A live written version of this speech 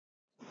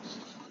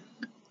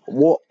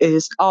What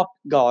is up,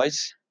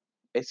 guys?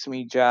 It's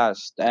me,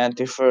 Jazz, the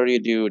anti-furry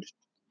dude,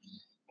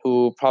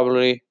 who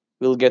probably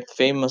will get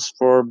famous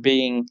for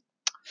being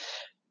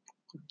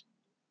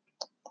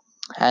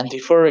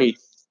anti-furry,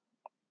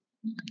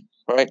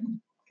 right?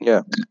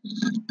 Yeah,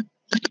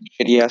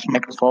 shitty ass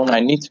microphone.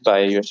 I need to buy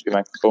a USB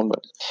microphone,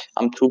 but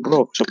I'm too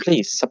broke. So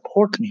please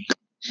support me.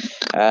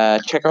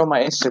 Check out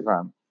my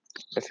Instagram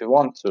if you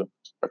want to,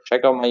 or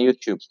check out my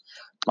YouTube.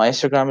 My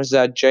Instagram is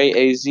at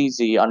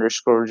JAZZ_JAZZ_boy.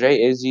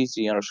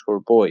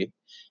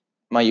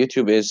 My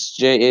YouTube is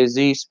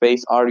JAZ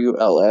space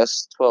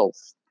RULS 12.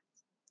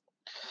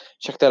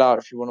 Check that out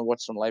if you want to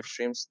watch some live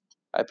streams.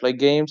 I play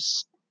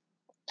games,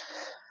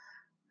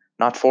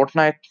 not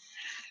Fortnite,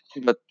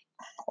 but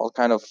all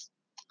kind of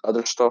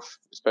other stuff,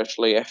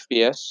 especially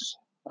FPS.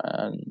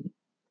 And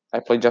I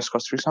play Just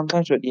Cause 3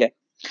 sometimes, but yeah.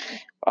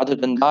 Other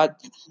than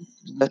that,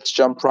 let's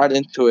jump right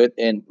into it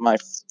in my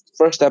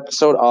first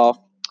episode of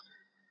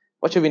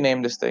what should we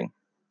name this thing?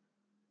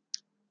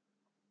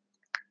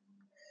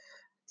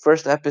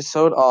 First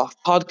episode of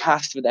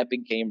Podcast with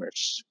Epic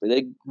Gamers. With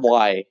a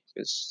Y,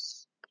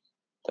 because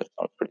that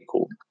sounds pretty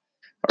cool.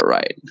 All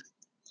right.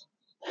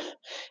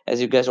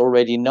 As you guys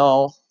already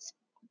know,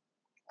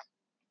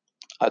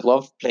 I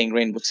love playing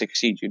Rainbow Six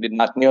Siege. You did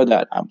not know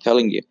that, I'm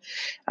telling you.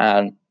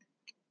 And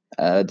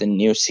the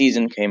new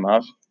season came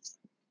out.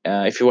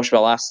 If you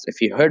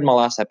heard my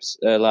last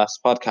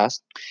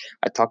podcast,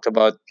 I talked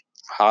about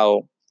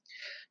how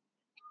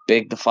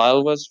big the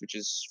file was, which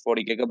is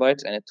 40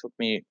 gigabytes, and it took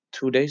me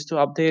 2 days to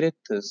update it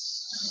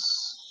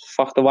because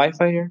fuck the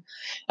Wi-Fi here.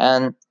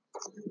 And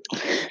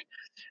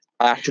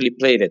I actually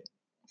played it.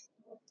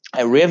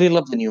 I really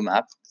love the new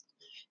map.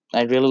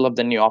 I really love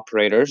the new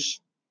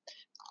operators,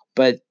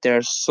 but there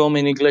are so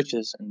many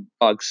glitches and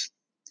bugs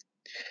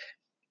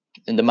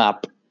in the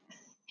map.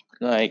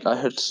 Like I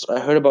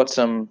heard about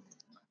some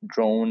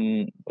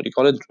drone. What do you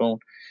call it? Drone.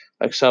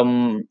 Like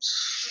some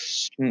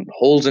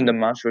holes in the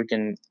map where you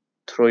can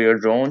throw your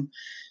drone.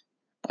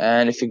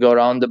 And if you go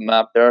around the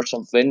map, there are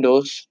some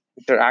windows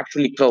which are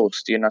actually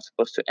closed. You're not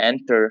supposed to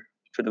enter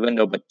through the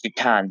window, but you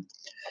can.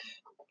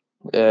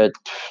 Uh,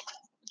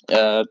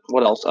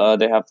 what else?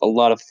 They have a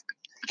lot of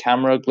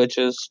camera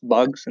glitches,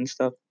 bugs, and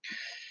stuff,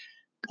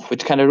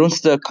 which kind of ruins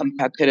the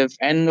competitive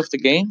end of the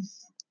game.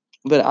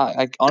 But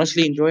I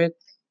honestly enjoy it.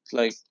 It's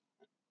like,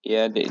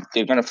 yeah,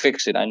 they're gonna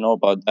fix it. I know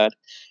about that.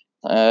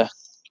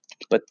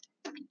 But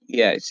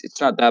yeah, it's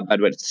not that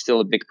bad, but it's still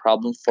a big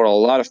problem for a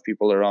lot of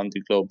people around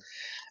the globe.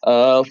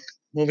 Uh,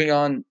 Moving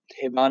on,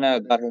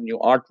 Hibana got her new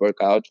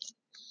artwork out,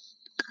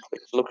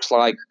 which looks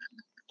like,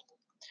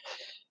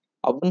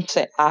 I wouldn't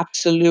say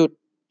absolute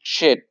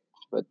shit,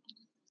 but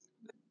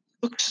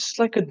looks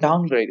like a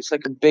downgrade. It's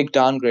like a big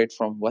downgrade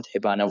from what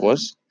Hibana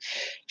was.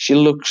 She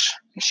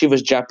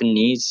was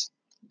Japanese.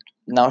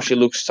 Now she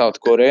looks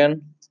South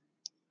Korean,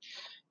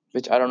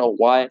 which I don't know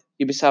why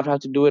Ubisoft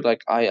had to do it.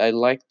 Like I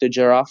like the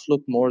giraffe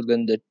look more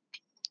than the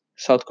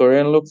South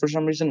Korean look for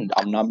some reason.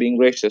 I'm not being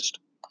racist.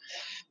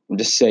 I'm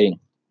just saying.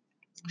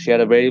 She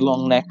had a very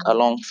long neck, a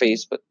long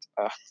face, but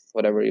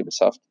whatever,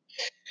 Ubisoft.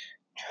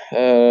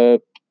 Uh,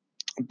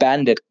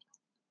 Bandit.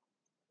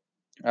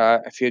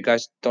 If you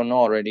guys don't know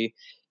already,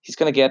 he's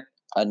gonna get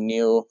a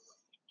new,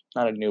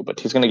 not a new, but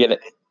he's gonna get an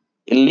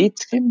elite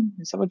skin.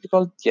 Is that what you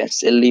call it?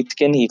 Yes, elite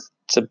skin. He's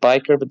a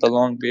biker with a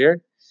long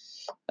beard.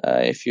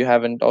 If you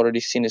haven't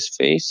already seen his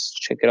face,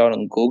 check it out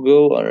on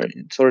Google, or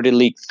it's already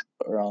leaked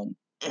around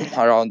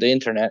around the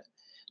internet.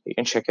 You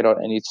can check it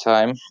out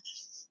anytime.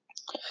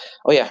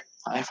 Oh yeah,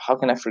 how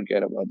can I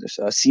forget about this?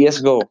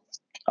 CS:GO,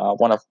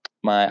 one of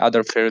my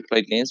other favorite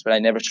played games, but I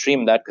never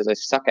streamed that because I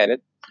suck at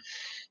it.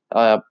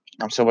 Uh,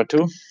 I'm sober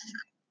too,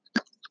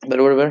 but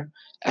whatever.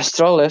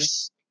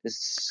 Astralis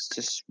is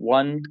just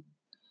one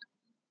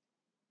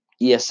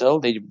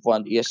ESL. They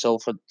won ESL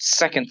for the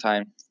second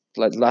time.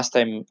 Like last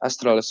time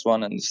Astralis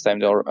won, and this time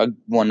they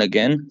won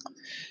again.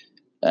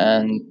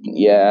 And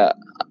yeah,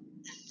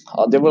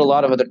 there were a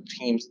lot of other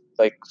teams.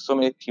 Like so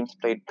many teams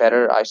played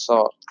better. I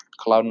saw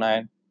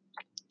Cloud9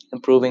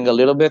 improving a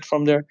little bit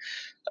from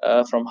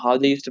how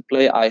they used to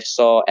play. I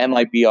saw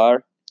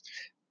MIBR.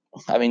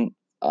 I mean,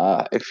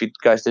 if you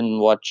guys didn't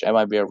watch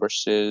MIBR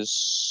versus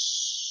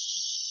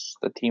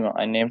the team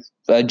I named,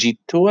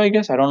 G2, I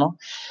guess, I don't know.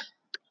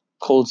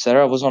 Cold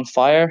Sarah was on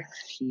fire.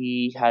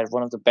 He had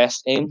one of the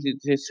best aims in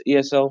his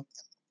ESL,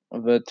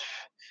 but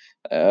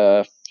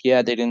uh,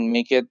 yeah, they didn't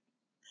make it.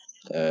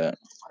 Uh,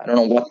 I don't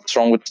know what's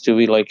wrong with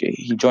Stewie. Like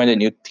he joined a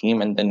new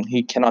team and then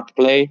he cannot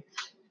play.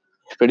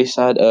 Pretty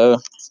sad.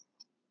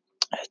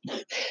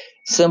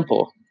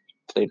 Simple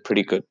played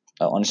pretty good.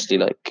 Honestly,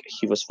 like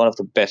he was one of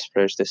the best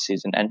players this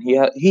season, and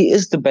he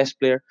is the best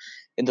player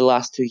in the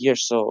last 2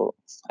 years. So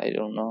I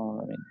don't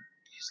know. I mean,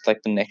 he's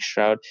like the next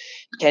Shroud.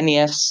 Kenny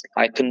S,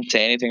 I couldn't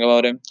say anything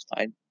about him.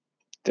 I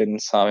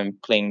didn't saw him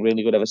playing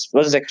really good. I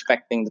was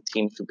expecting the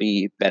team to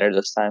be better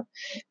this time,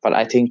 but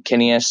I think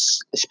Kenny S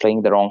is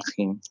playing the wrong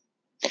team.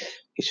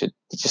 He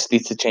just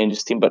needs to change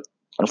his team, but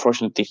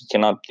unfortunately he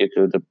cannot due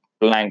to the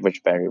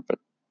language barrier. But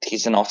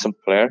he's an awesome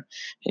player.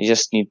 He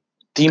just need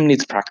team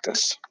needs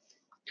practice.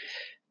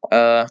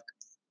 Uh,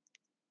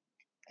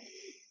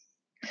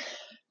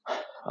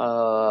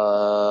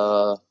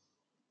 uh,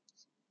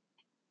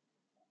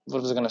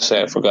 what was I gonna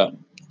say? I forgot.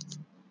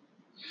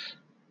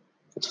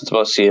 It's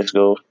about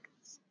CS:GO.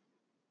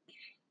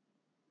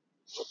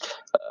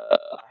 I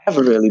have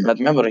a really bad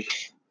memory.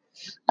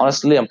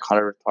 Honestly, I'm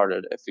kind of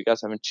retarded. If you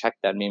guys haven't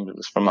checked that meme, it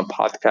was from a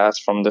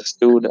podcast from this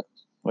dude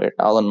where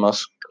Elon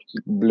Musk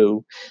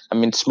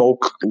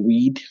smoke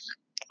weed.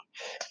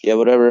 Yeah,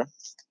 whatever.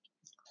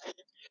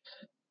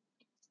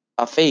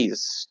 A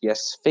phase.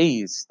 Yes,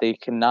 phase. They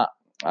cannot.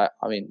 I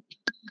mean,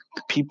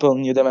 people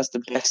knew them as the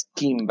best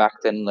team back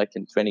then, like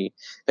in 20,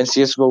 when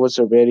CSGO was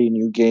a very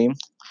new game.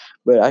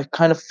 But I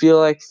kind of feel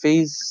like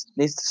FaZe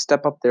needs to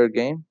step up their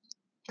game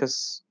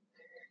because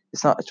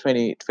it's not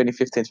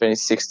 2015,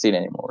 2016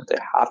 anymore. They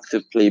have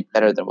to play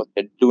better than what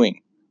they're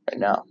doing right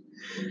now.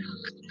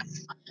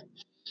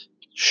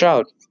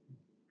 Shroud,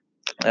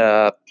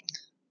 uh,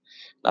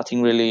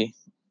 nothing really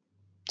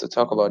to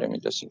talk about him. He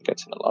doesn't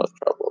get in a lot of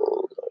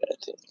trouble or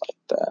anything like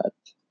that.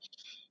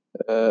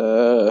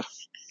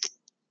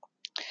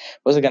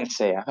 What was I gonna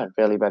say? I had a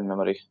really bad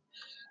memory.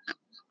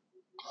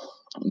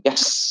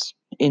 Yes,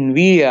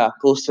 Nvidia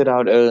posted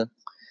out a.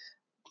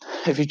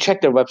 If you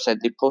check their website,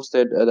 they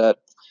posted that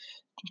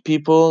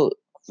people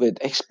with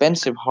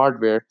expensive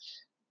hardware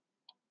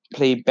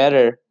play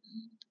better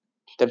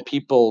than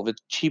people with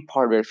cheap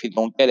hardware. If you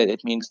don't get it,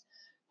 it means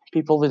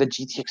people with a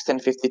GTX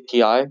 1050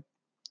 Ti are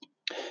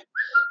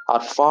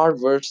far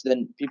worse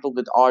than people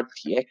with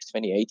RTX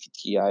 2080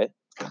 Ti.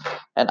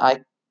 And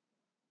I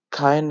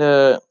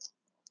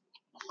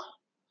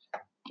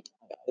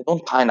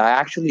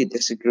actually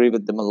disagree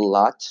with them a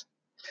lot.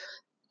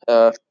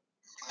 Uh,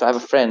 so I have a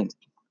friend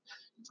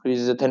who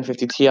uses a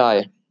 1050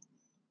 Ti,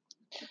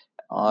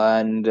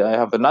 and I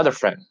have another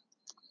friend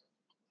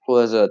who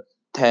has a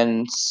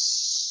 10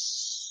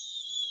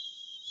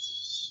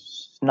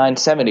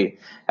 970.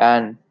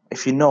 And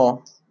if you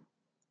know,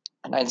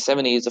 a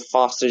 970 is a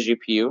faster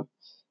GPU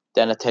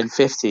than a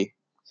 1050.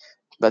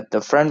 But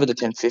the friend with the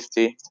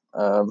 1050,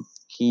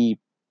 he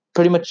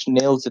pretty much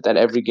nails it at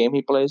every game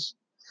he plays.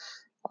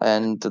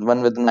 And the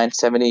one with the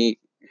 970,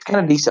 it's kind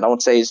of decent. I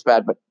won't say it's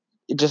bad, but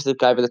it's just the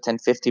guy with the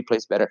 1050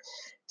 plays better.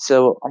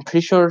 So I'm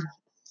pretty sure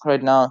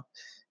right now.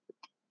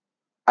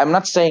 I'm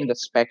not saying that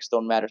specs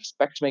don't matter.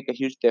 Specs make a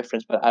huge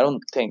difference, but I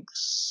don't think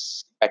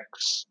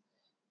specs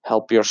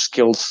help your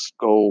skills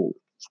go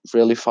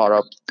really far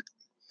up.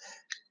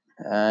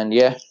 And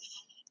yeah,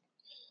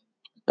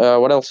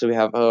 what else do we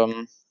have?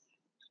 I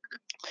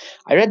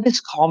read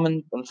this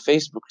comment on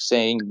Facebook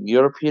saying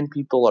European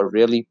people are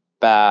really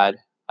bad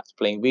at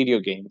playing video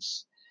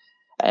games.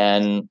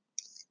 And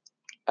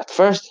at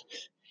first,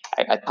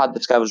 I thought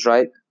this guy was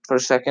right for a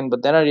second,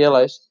 but then I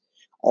realized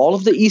all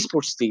of the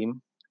esports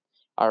team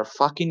are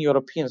fucking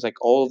Europeans. Like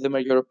all of them are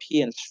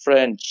Europeans,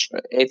 French,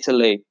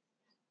 Italy,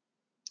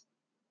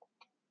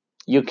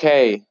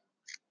 UK,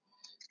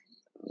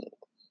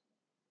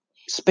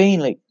 Spain.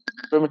 Like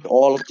pretty much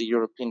all of the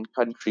European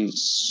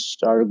countries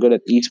are good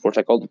at esports.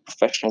 Like all the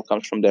professional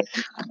comes from there.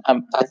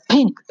 I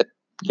think that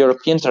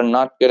Europeans are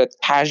not good at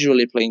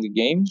casually playing the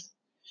game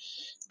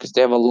because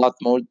they have a lot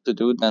more to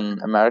do than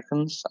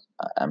Americans.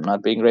 I'm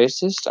not being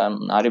racist.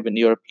 I'm not even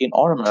European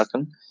or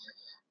American.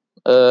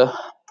 Uh,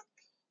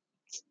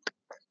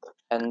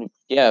 and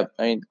yeah,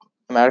 I mean,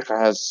 America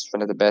has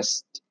one of the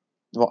best,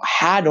 well,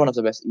 had one of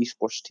the best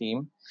esports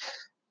team,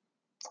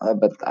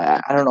 but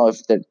I don't know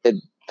if they're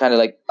kind of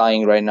like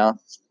dying right now.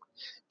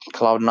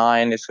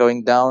 Cloud9 is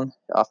going down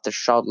after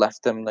Shroud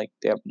left them. Like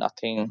they have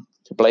nothing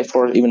to play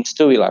for. Even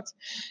Stewie left,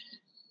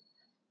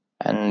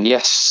 and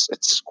yes,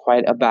 it's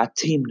quite a bad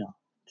team now.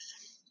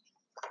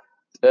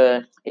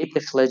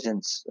 Apex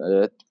Legends,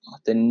 the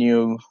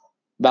new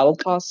Battle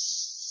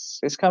Pass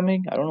is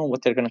coming. I don't know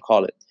what they're gonna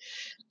call it.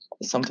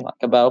 Something like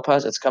a Battle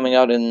Pass. It's coming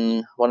out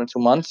in 1 or 2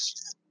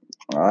 months.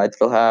 It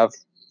will have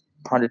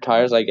 100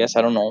 tires, I guess.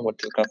 I don't know what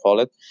they're gonna call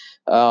it.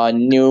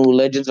 New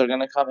legends are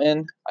gonna come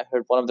in. I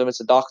heard one of them is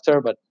a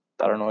doctor, but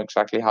I don't know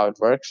exactly how it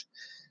works.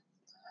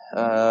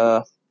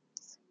 Uh,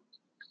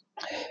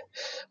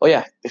 oh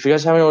yeah, if you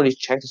guys haven't already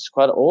checked, it's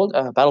quite old.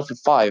 Battlefield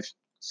 5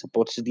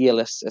 supports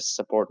DLSS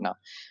support now.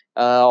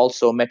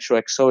 Also, Metro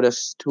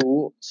Exodus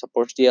 2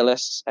 supports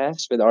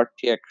DLSS with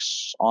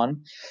RTX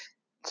on.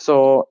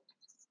 So,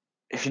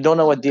 if you don't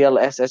know what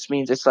DLSS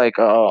means,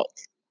 uh,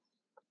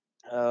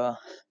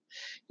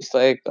 it's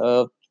like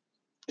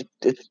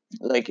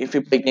if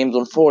you play games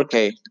on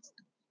 4K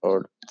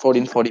or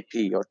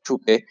 1440p or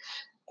 2K,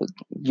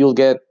 you'll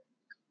get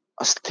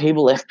a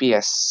stable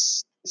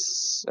FPS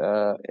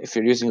if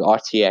you're using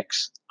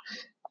RTX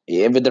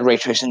with the ray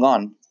tracing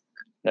on,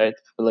 right?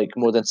 Like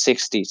more than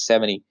 60,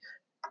 70.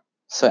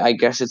 So I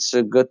guess it's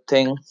a good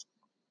thing.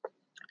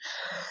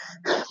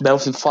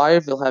 Battlefield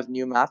 5 will have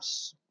new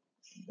maps.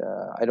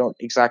 I don't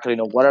exactly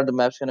know what are the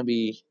maps going to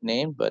be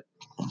named, but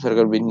they're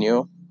going to be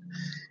new.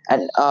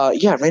 And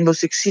yeah, Rainbow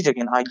Six Siege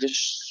again. I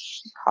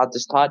just had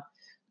this thought.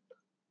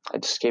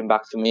 It just came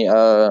back to me.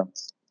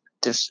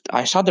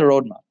 I saw the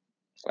roadmap.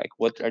 Like,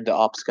 what are the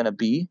ops going to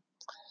be?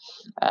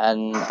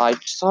 And I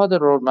saw the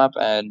roadmap,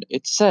 and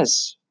it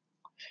says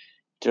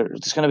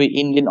there's gonna be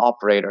Indian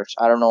operators.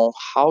 I don't know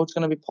how it's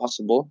gonna be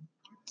possible,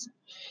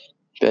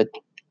 but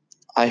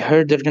I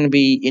heard there's gonna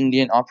be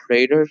Indian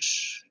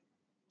operators.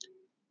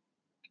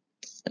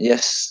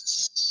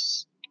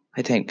 Yes,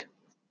 I think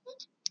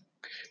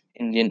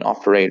Indian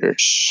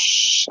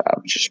operators,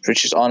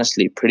 which is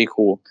honestly pretty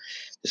cool.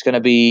 There's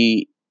gonna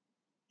be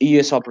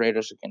US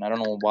operators again. I don't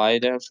know why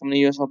there are so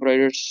many US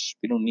operators.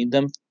 We don't need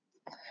them.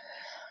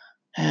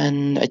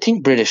 And I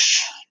think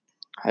British.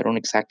 I don't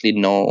exactly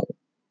know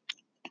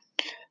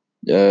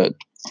the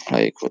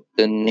like what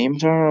the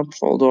names are of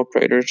all the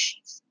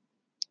operators.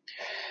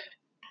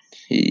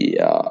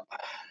 Yeah,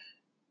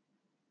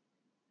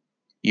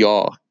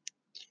 yeah.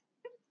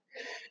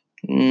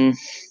 Mm,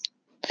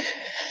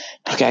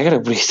 okay, I gotta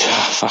breathe.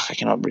 Fuck, I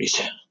cannot breathe.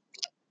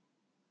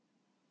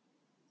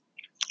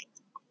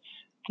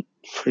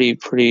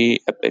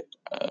 Pretty epic,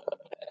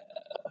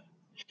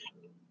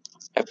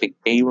 epic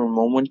gamer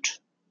moment.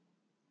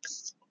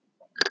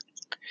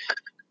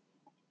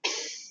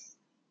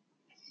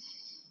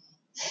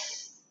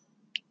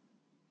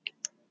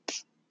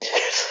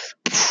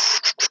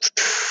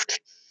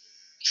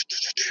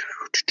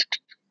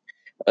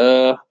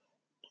 Uh,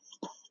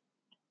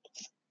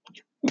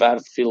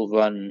 Battlefield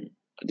One.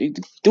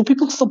 Do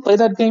people still play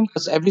that game?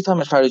 Because every time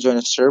I try to join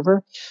a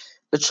server,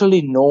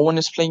 literally no one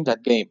is playing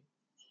that game.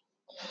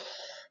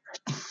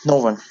 No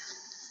one.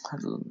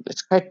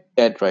 It's quite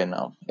dead right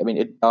now. I mean,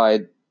 it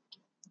died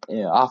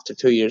after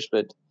 2 years,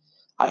 but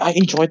I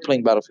enjoyed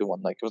playing Battlefield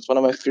One. Like it was one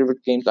of my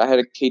favorite games. I had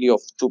a KD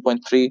of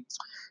 2.3.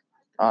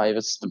 It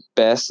was the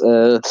best.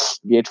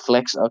 Be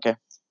flex. Okay,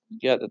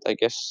 yeah, that I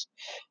guess.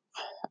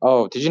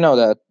 Oh, did you know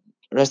that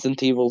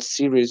Resident Evil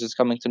series is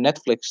coming to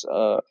Netflix?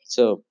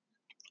 So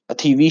a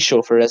TV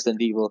show for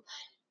Resident Evil.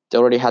 They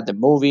already had the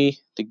movie,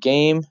 the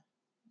game,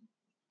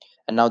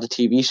 and now the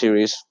TV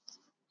series.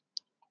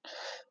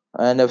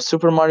 And the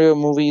Super Mario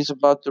movie is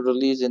about to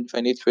release in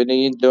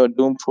 2020. The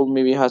Doomful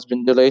movie has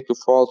been delayed to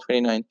fall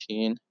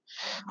 2019.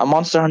 A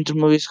Monster Hunter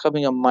movie is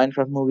coming. A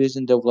Minecraft movie is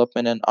in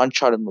development, and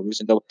Uncharted movies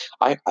in development.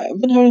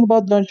 I've been hearing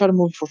about the Uncharted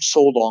movie for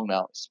so long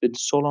now. It's been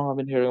so long I've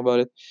been hearing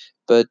about it,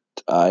 but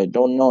I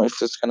don't know if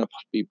it's gonna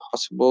be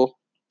possible.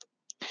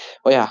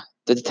 Oh yeah,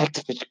 the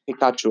Detective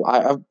Pikachu.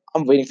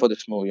 I'm waiting for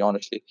this movie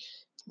honestly,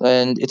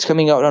 and it's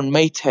coming out on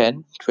May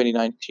 10,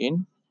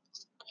 2019,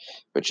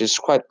 which is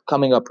quite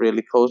coming up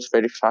really close,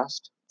 very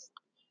fast.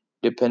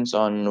 Depends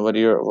on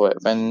whether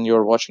when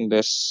you're watching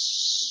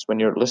this, when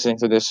you're listening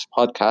to this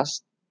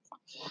podcast.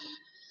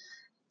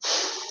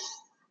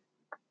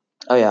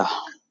 Oh yeah.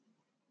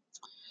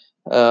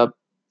 Uh,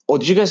 oh,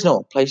 did you guys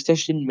know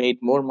PlayStation made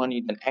more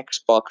money than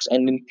Xbox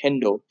and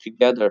Nintendo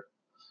together,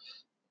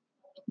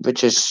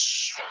 which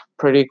is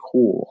pretty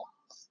cool,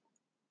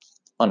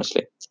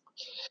 honestly.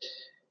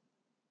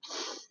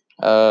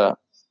 Uh,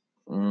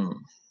 mm,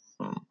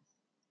 mm.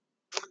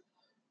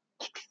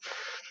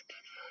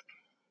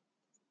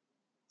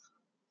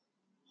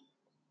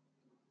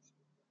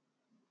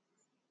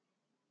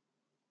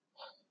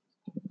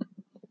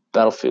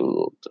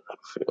 Battlefield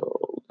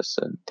is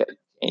a dead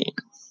game.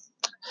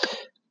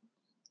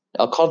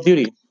 Call of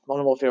Duty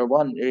Modern Warfare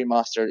 1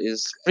 Remastered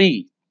is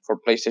free for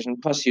PlayStation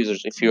Plus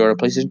users. If you're a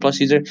PlayStation Plus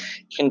user,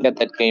 you can get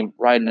that game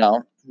right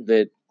now.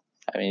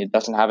 I mean, it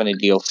doesn't have any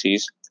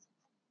DLCs,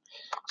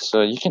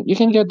 so you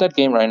can get that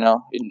game right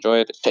now. Enjoy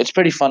it. It's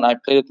pretty fun. I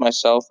played it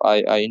myself.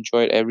 I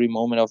enjoyed every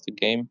moment of the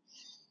game.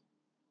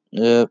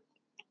 Uh,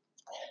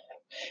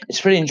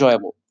 it's pretty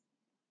enjoyable.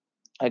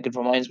 Like it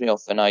reminds me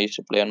of when I used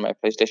to play on my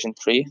PlayStation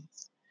 3.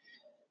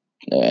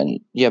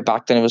 And yeah,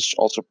 back then it was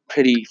also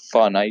pretty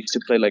fun. I used to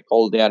play like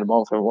all day at Modern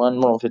Warfare 1,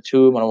 Modern Warfare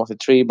 2, Modern Warfare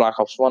 3, Black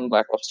Ops 1,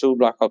 Black Ops 2,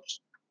 Black Ops.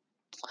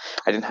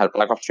 I didn't have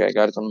Black Ops 3, I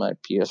got it on my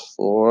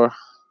PS4.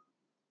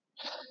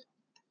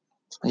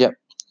 Yeah,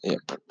 yeah,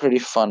 pretty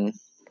fun.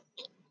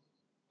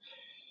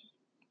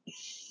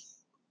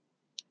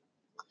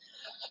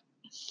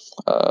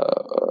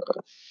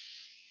 Uh,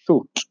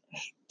 Shoot.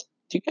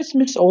 Do you guys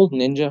miss old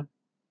Ninja?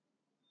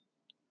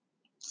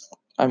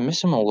 I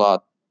miss him a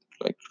lot,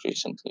 like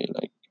recently.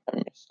 Like, I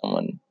miss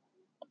someone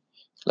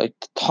like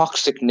the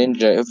Toxic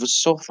Ninja. It was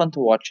so fun to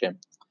watch him.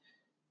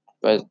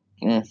 But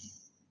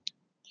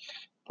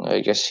I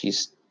guess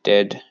he's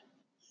dead.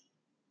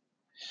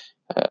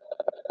 Uh,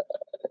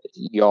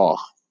 yeah.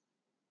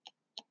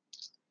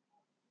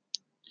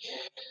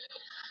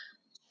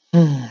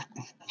 Hmm.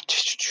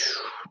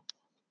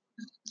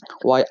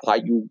 Why are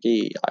you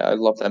gay? I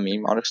love that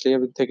meme. Honestly,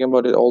 I've been thinking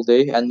about it all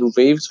day. And the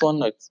waves one,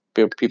 like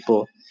where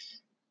people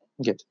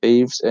get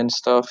waves and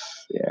stuff.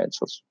 Yeah,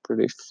 it's also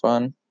pretty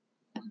fun.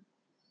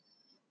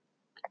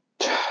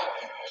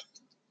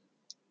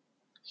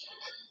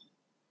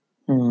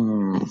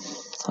 Hmm.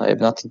 I have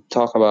nothing to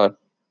talk about.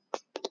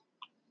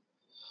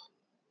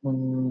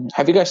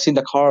 Have you guys seen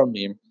the car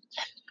meme?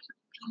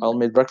 I'll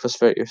make breakfast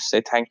for you.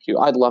 Say thank you.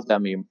 I love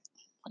that meme.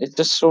 It's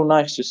just so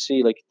nice to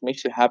see. Like it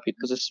makes you happy. It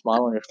puts a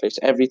smile on your face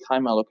every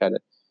time I look at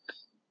it.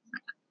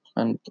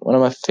 And one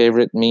of my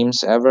favorite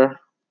memes ever.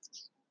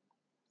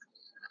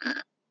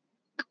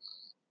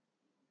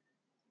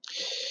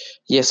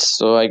 Yes,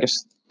 so I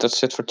guess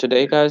that's it for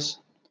today, guys.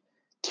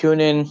 Tune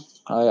in.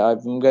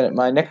 I'm gonna.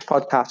 My next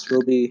podcast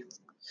will be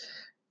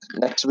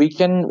next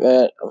weekend.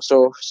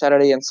 So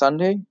Saturday and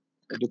Sunday,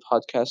 I do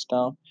podcast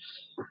now.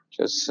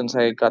 Just since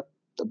I got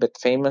a bit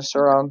famous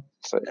around,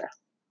 so yeah,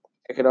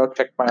 check it out.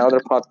 Check my other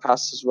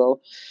podcasts as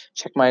well.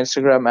 Check my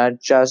Instagram at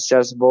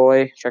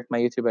jazzboy. Check my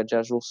YouTube at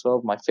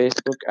jazzrulesolve. My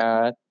Facebook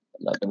at,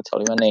 I'm not gonna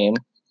tell you my name.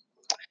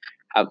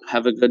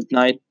 Have a good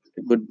night,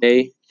 a good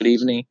day, good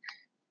evening.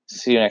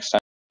 See you next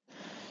time.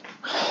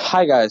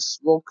 Hi guys,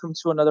 welcome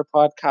to another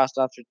podcast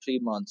after 3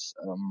 months.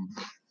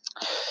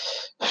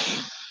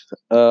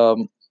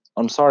 Um,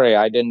 I'm sorry,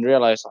 I didn't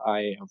realize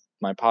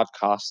my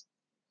podcast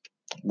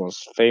was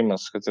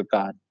famous because it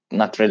got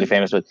not really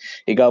famous, but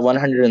it got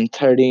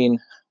 113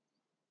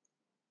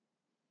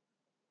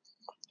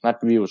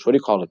 not views. What do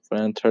you call it?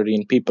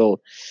 113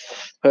 people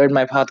heard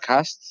my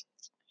podcast,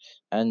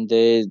 and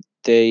they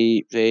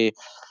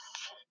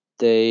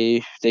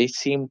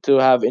seem to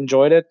have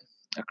enjoyed it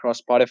across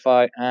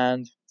Spotify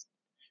and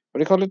what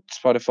do you call it?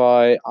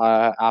 Spotify,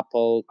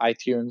 Apple,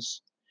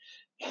 iTunes,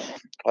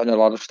 and a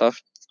lot of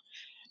stuff.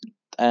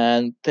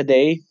 And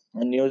today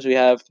on news we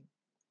have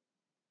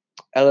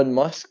Elon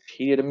Musk.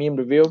 He did a meme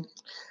review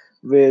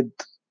with,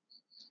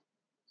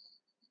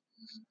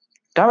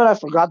 damn it, I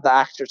forgot the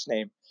actor's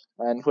name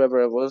and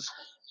whoever it was.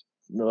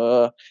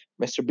 Uh,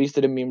 Mr. Beast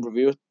did a meme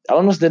review.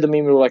 Elon Musk did a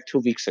meme review like 2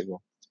 weeks ago.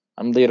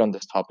 I'm late on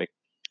this topic.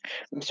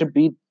 Mr.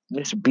 Beast,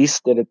 Mr.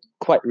 Beast did it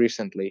quite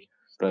recently,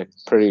 like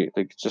pretty,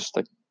 like just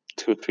like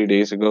 2 3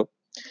 days ago.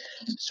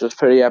 So it's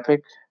pretty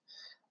epic.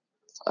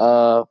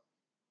 Uh,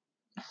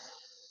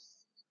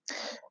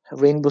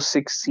 Rainbow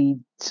Six Siege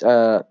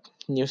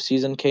new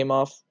season came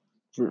off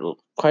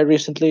quite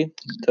recently.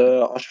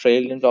 The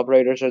Australian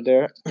operators are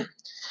there,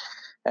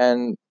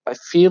 and I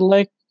feel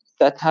like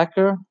that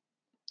hacker,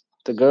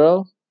 the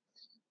girl,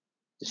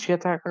 is she a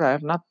hacker? I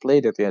have not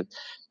played it yet.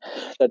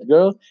 That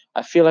girl,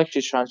 I feel like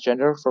she's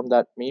transgender from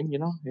that meme. You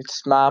know,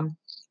 it's ma'am.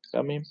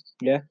 That meme,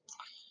 yeah.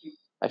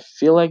 I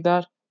feel like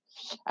that,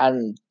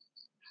 and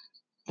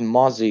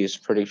Mozzie is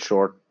pretty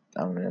short.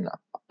 I mean,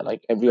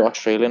 like every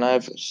Australian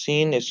I've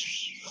seen is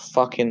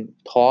fucking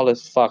tall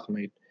as fuck,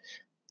 mate.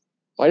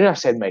 Why did I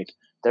say mate?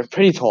 They're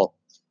pretty tall,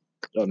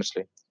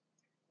 honestly.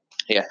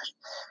 Yeah.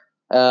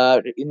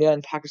 India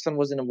and Pakistan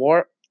was in a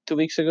war 2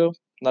 weeks ago.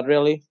 Not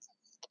really.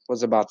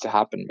 Was about to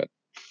happen, but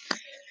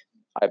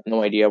I have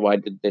no idea why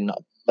did they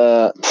not.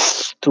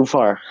 Too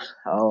far.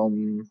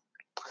 Um,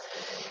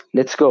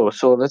 let's go.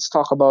 So let's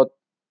talk about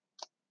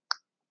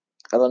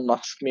Elon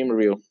Musk meme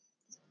review.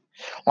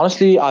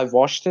 Honestly, I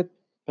watched it,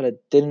 but I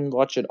didn't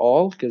watch it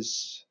all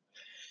because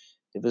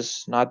it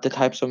was not the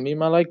types of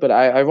meme I like. But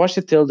I watched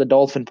it till the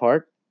dolphin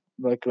part,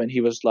 like when he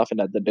was laughing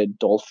at the dead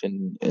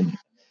dolphin in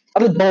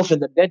not the dolphin,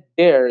 the dead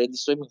bear in the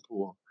swimming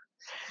pool,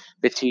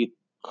 which he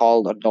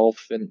called a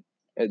dolphin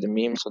as a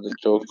meme. So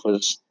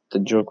the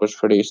joke was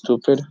pretty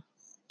stupid,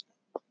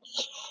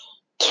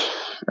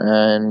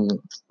 and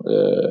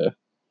uh,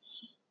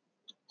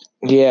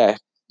 yeah,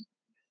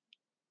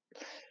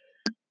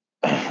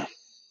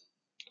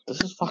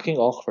 this is fucking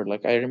awkward.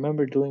 Like I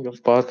remember doing a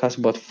podcast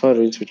about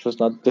furries, which was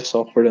not this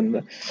awkward. And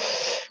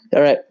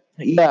all right,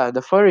 yeah,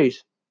 the furries.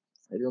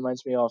 It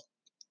reminds me of,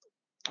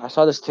 I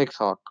saw this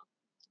TikTok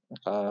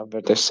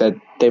where they said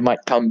they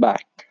might come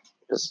back.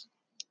 'Cause-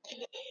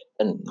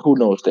 And who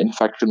knows, the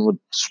infection would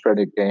spread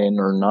again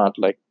or not.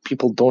 Like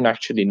people don't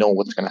actually know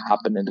what's gonna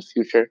happen in the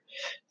future.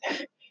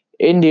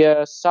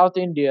 India, South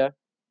India,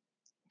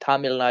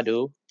 Tamil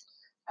Nadu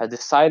has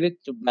decided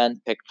to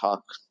ban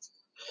TikTok.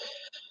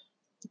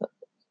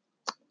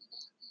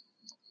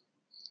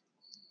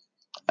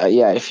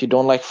 Yeah, if you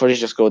don't like footage,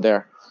 just go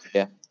there.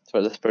 Yeah,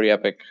 so that's pretty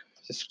epic.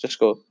 Just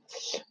go.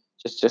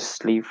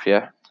 Just leave.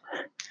 Yeah,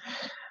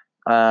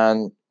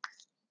 and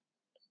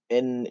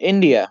in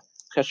India,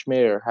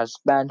 Kashmir has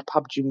banned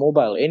PUBG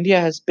Mobile. India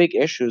has big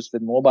issues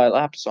with mobile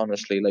apps,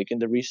 honestly. Like in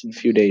the recent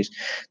few days,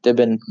 they've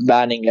been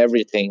banning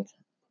everything,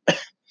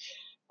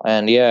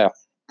 and yeah,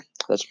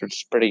 that's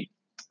pretty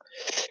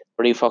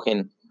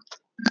fucking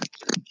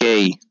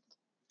gay,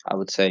 I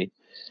would say.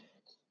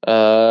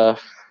 Uh,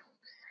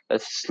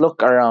 let's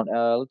look around.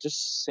 Let's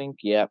just think.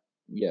 Yeah,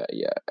 yeah.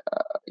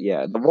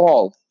 The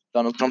wall,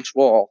 Donald Trump's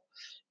wall.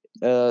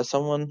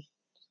 Someone,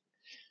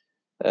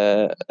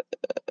 uh,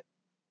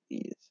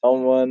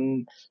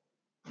 someone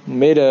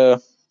made a,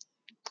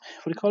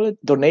 what do you call it?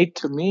 Donate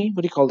to me.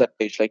 What do you call that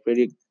page? Like where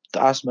you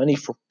ask money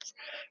from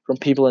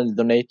people and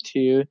donate to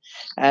you,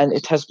 and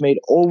it has made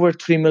over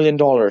 $3 million.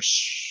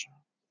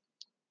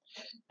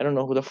 I don't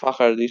know who the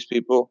fuck are these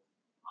people,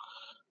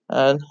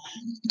 and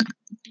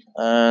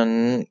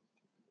and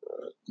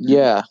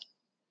yeah,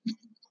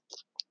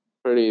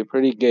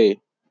 pretty gay,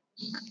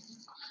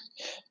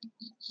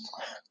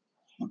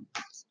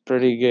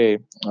 pretty gay,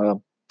 uh,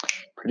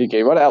 pretty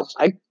gay. What else?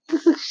 I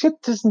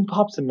shit doesn't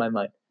pops in my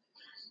mind.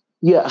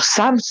 Yeah,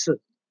 Samsung.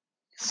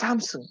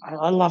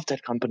 I love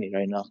that company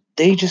right now.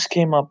 They just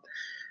came up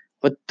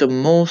with the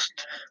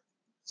most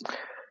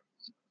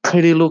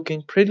pretty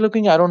looking.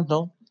 I don't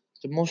know,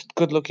 the most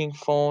good looking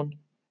phone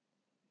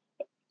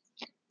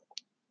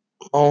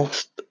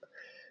Most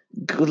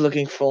good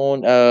looking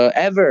phone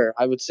ever.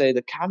 I would say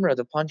the camera,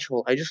 the punch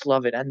hole. I just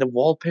love it, and the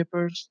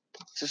wallpapers.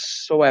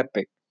 Just so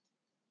epic.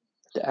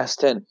 The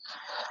S10.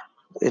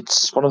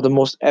 It's one of the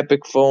most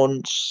epic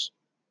phones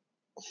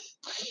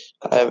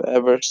I've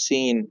ever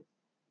seen.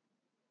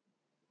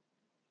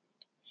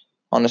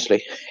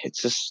 Honestly,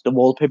 it's just the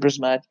wallpapers,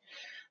 man.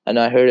 And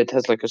I heard it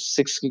has like a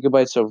 6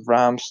 gigabytes of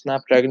RAM,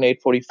 Snapdragon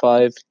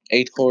 845,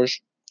 8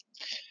 cores,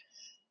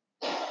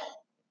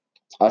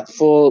 a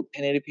full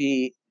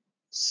 1080p.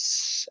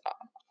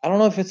 I don't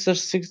know if it's a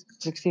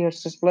 60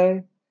 hertz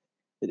display.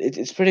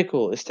 It's pretty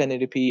cool. It's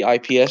 1080p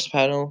IPS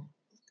panel.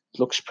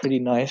 Looks pretty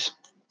nice.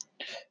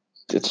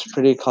 It's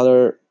pretty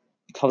color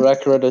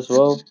accurate as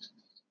well.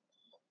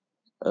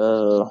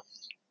 Uh,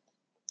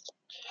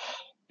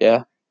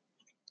 yeah.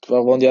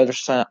 Well, on the other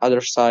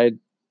side,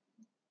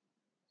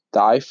 the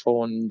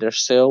iPhone, their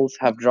sales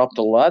have dropped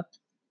a lot.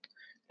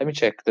 Let me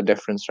check the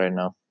difference right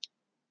now.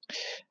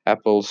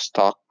 Apple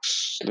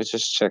stocks. Let's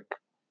just check.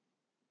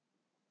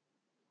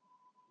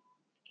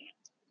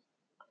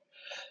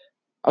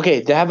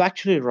 Okay, they have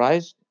actually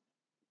rise,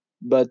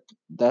 but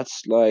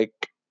that's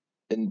like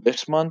in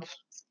this month.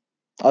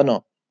 Oh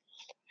no,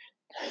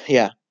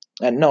 yeah,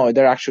 and no,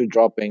 they're actually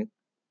dropping.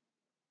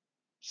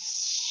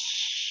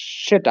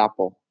 Shit,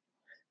 Apple.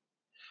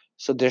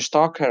 So their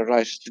stock had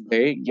rise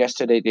today.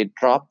 Yesterday they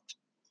dropped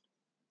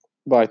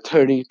by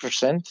 30%,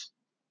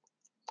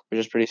 which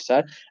is pretty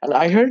sad. And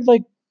I heard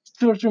like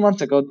 2 or 3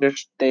 months ago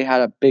they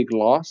had a big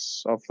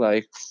loss of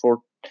like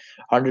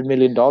 $400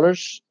 million,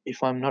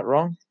 if I'm not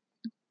wrong.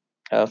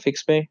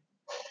 Fix me.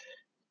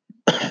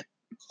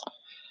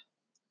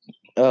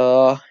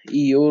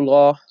 EU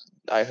law.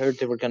 I heard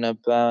they were gonna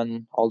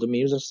ban all the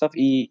memes and stuff.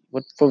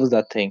 What was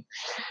that thing?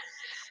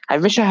 I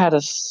wish I had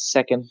a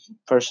second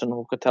person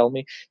who could tell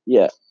me.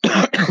 Yeah.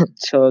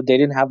 So they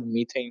didn't have a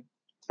meeting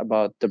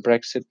about the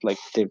Brexit, like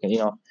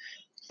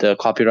the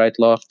copyright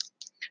law,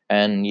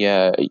 and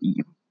yeah,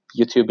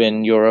 YouTube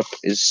in Europe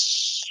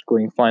is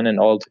going fine, and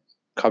all the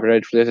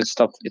copyright related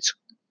stuff. It's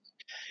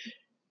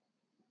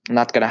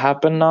not gonna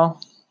happen now.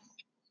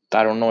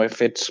 I don't know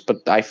if it's,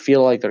 but I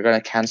feel like they're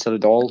gonna cancel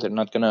it all. They're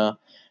not gonna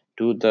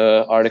do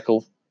the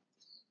article.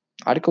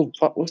 Article.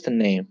 What was the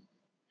name?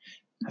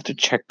 I have to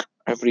check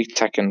every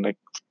second. Like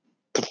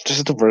this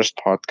is the worst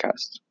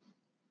podcast.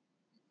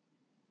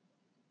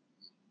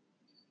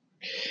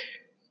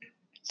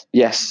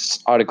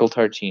 Yes, Article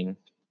 13.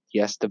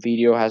 Yes, the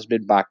video has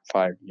been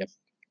backfired. Yep,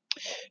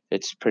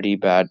 it's pretty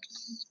bad.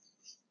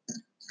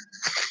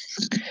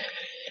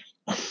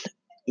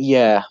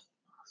 Yeah.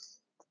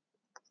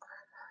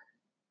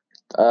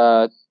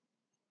 Uh,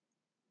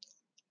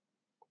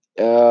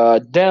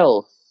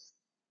 Dell,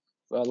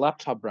 a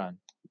laptop brand,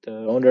 the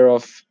owner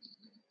of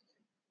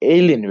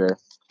Alienware,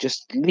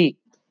 just leaked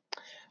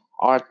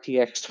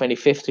RTX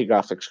 2050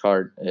 graphics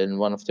card in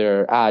one of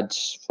their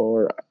ads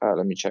for.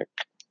 Let me check.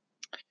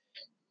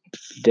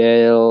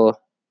 Dell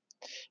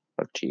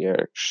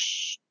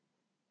RTX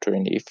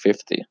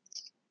 2050.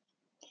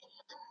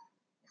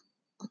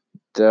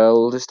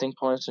 Dell listing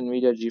points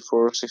NVIDIA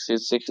GeForce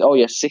 1660. Oh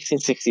yeah,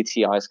 1660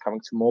 Ti is coming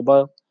to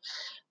mobile.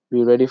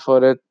 Be ready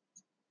for it.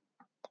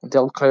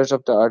 Dell clears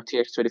up the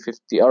RTX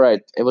 2050. All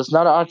right, it was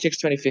not an RTX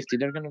 2050.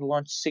 They're gonna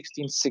launch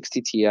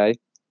 1660 Ti,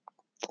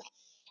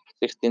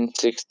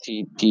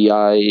 1660 Ti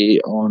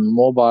on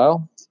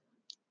mobile,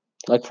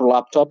 like for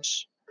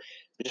laptops,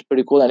 which is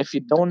pretty cool. And if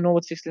you don't know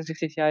what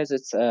 1660 Ti is,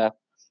 it's a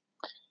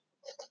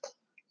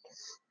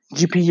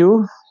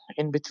GPU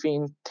in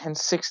between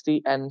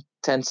 1060 and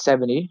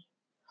 1070,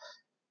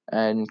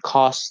 and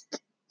cost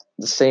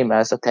the same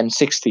as a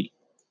 1060,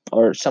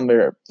 or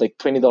somewhere like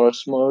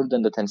 $20 more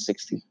than the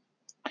 1060.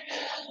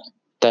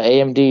 The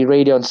AMD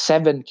Radeon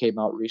 7 came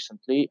out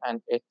recently,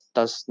 and it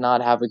does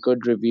not have a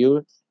good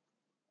review.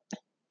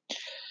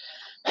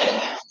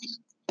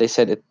 They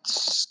said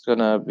it's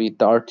gonna be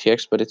the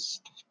RTX, but it's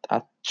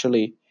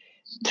actually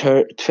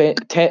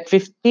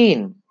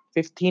 15%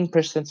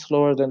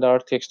 slower than the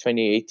RTX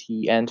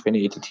 2080 and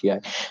 2080 Ti.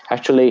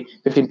 Actually,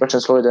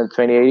 15% slower than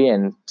 2080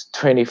 and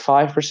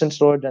 25%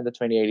 slower than the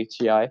 2080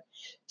 Ti.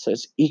 So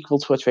it's equal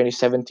to a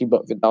 2070,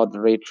 but without the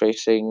ray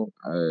tracing.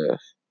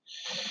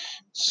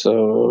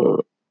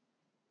 So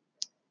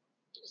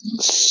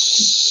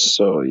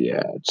so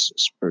yeah,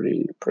 it's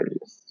pretty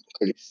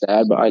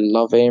sad. But I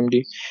love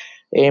AMD.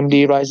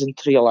 AMD Ryzen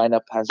 3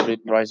 lineup has been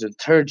Ryzen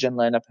 3rd gen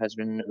lineup has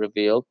been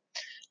revealed,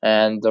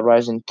 and the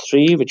Ryzen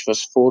 3, which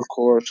was 4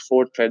 cores,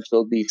 4 threads,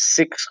 will be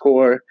 6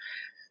 core,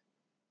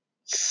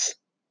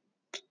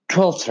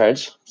 12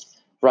 threads.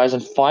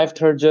 Ryzen 5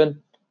 3rd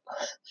gen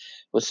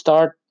will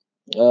start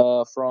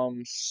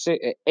from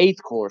 8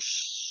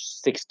 cores,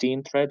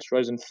 16 threads.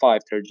 Ryzen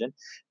 5 3rd gen.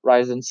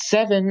 Ryzen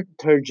 7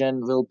 3rd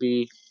gen will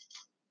be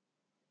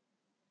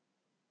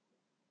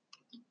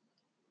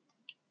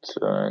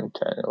 10, 11,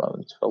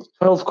 12,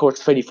 12 cores,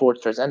 24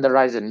 threads, and the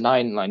Ryzen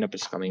 9 lineup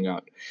is coming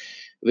out,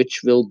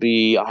 which will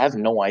be, I have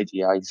no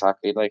idea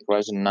exactly, like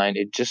Ryzen 9.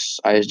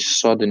 I just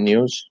saw the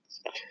news.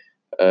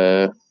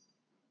 Uh,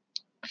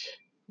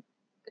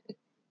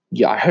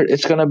 yeah, I heard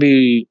it's gonna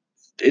be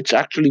it's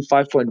actually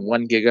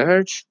 5.1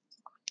 gigahertz,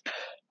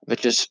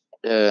 which is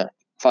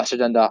faster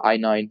than the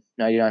i9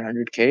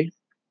 9900K.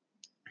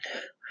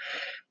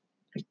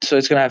 So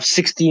it's gonna have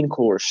 16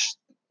 cores,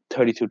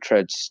 32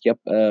 threads. Yep,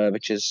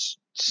 which is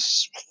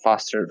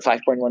faster,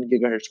 5.1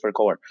 gigahertz per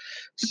core.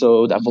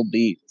 So that will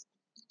be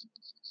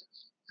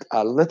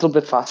a little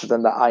bit faster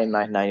than the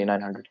i9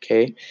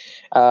 9900K.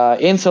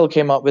 Intel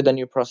came up with a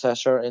new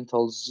processor,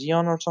 Intel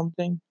Xeon or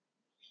something.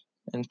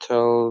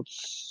 Intel.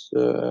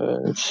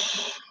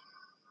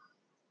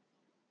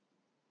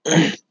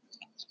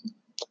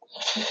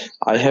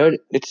 I heard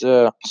it's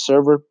a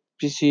server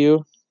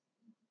PCU,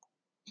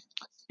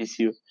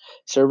 PCU,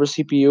 server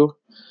CPU,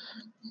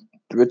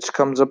 which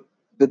comes up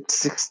with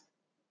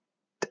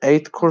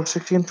 8 core,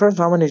 16 threads.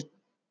 How many?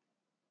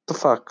 The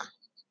fuck?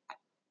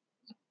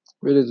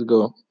 Where did it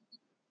go?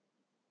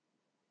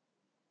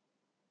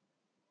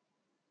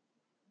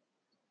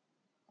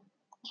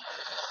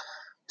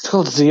 It's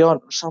called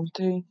Xeon or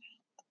something.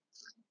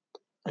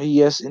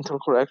 Yes, Intel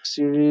Core X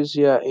series.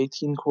 Yeah,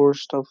 18 core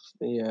stuff.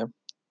 Yeah,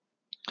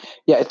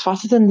 yeah. It's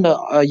faster than the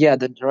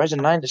the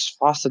Ryzen 9 is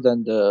faster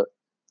than the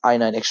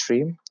i9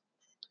 Extreme.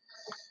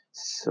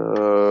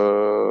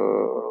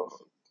 So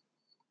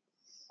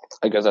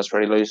I guess that's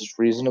very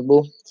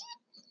reasonable.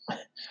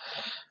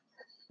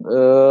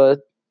 Uh,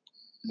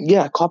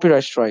 yeah,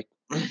 copyright strike.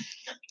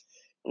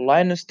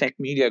 Linus Tech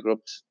Media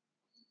Groups.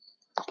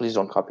 Please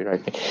don't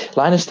copyright me.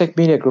 Linus Tech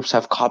Media Groups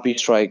have copy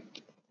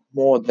strike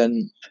more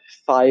than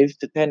 5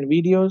 to 10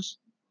 videos.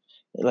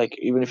 Like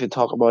even if you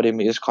talk about him,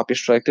 he is copy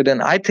striked.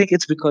 And I think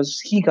it's because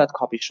he got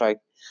copy strike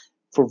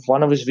for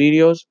one of his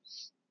videos.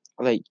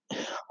 Like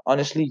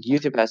honestly,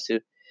 YouTube has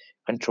to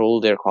control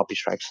their copy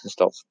strikes and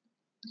stuff.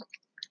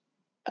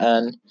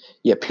 And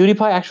yeah,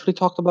 PewDiePie actually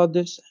talked about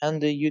this,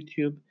 and the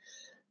YouTube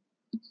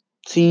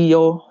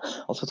CEO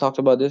also talked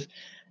about this,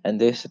 and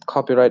they said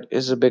copyright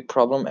is a big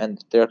problem,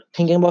 and they're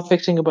thinking about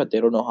fixing it, but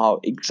they don't know how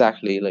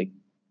exactly. Like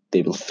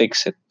they will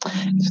fix it.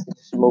 If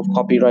they remove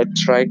copyright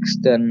strikes,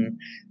 then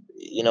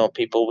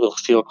people will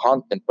steal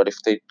content. But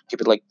if they keep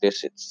it like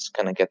this, it's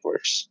gonna get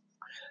worse.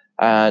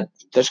 And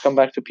let's come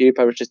back to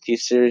PewDiePie versus T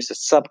Series. The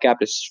sub gap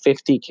is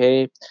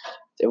 50K.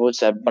 It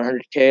was at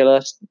 100K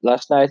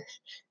last night,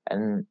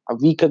 and a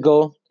week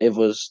ago it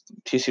was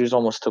T Series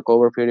almost took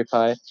over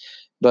PewDiePie.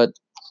 But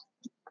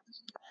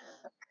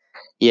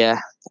yeah,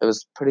 it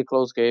was a pretty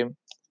close game.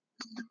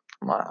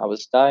 I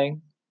was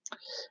dying.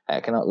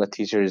 I cannot let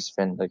T Series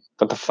win. Like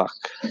what the fuck?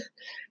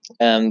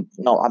 And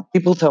no,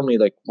 people tell me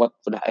like what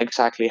would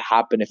exactly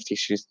happen if T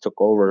Series took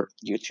over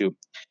YouTube.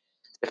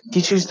 If T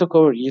Series took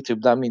over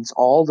YouTube, that means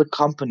all the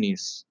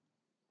companies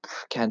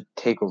can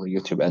take over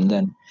YouTube, and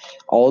then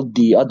all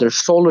the other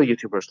solo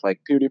YouTubers like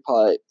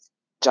PewDiePie,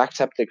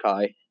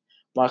 Jacksepticeye,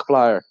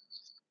 Markiplier,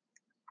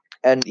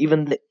 and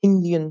even the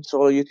Indian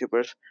solo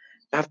YouTubers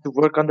have to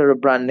work under a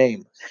brand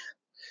name.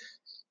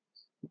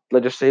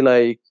 Let's just say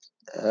like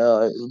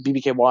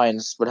BBK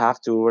Wines would have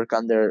to work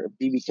under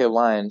BBK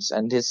Wines,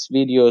 and his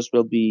videos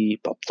will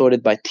be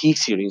uploaded by T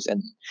Series,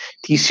 and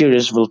T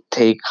Series will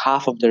take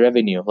half of the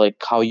revenue,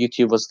 like how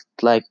YouTube was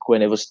like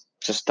when it was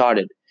just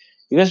started.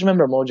 You guys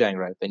remember Mojang,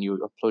 right? When you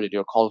uploaded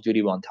your Call of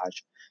Duty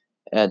montage,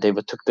 they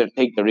would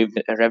take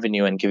the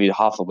revenue and give you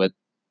half of it.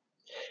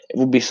 It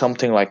would be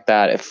something like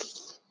that if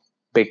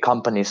big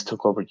companies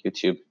took over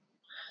YouTube.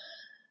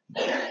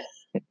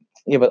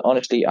 Yeah, but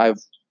honestly,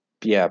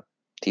 yeah,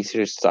 T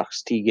Series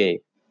sucks. T gay.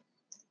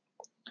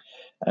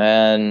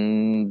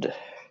 And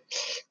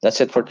that's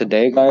it for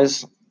today,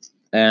 guys.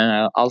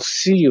 And I'll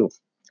see you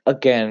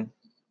again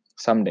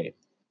someday.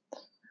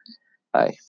 Bye.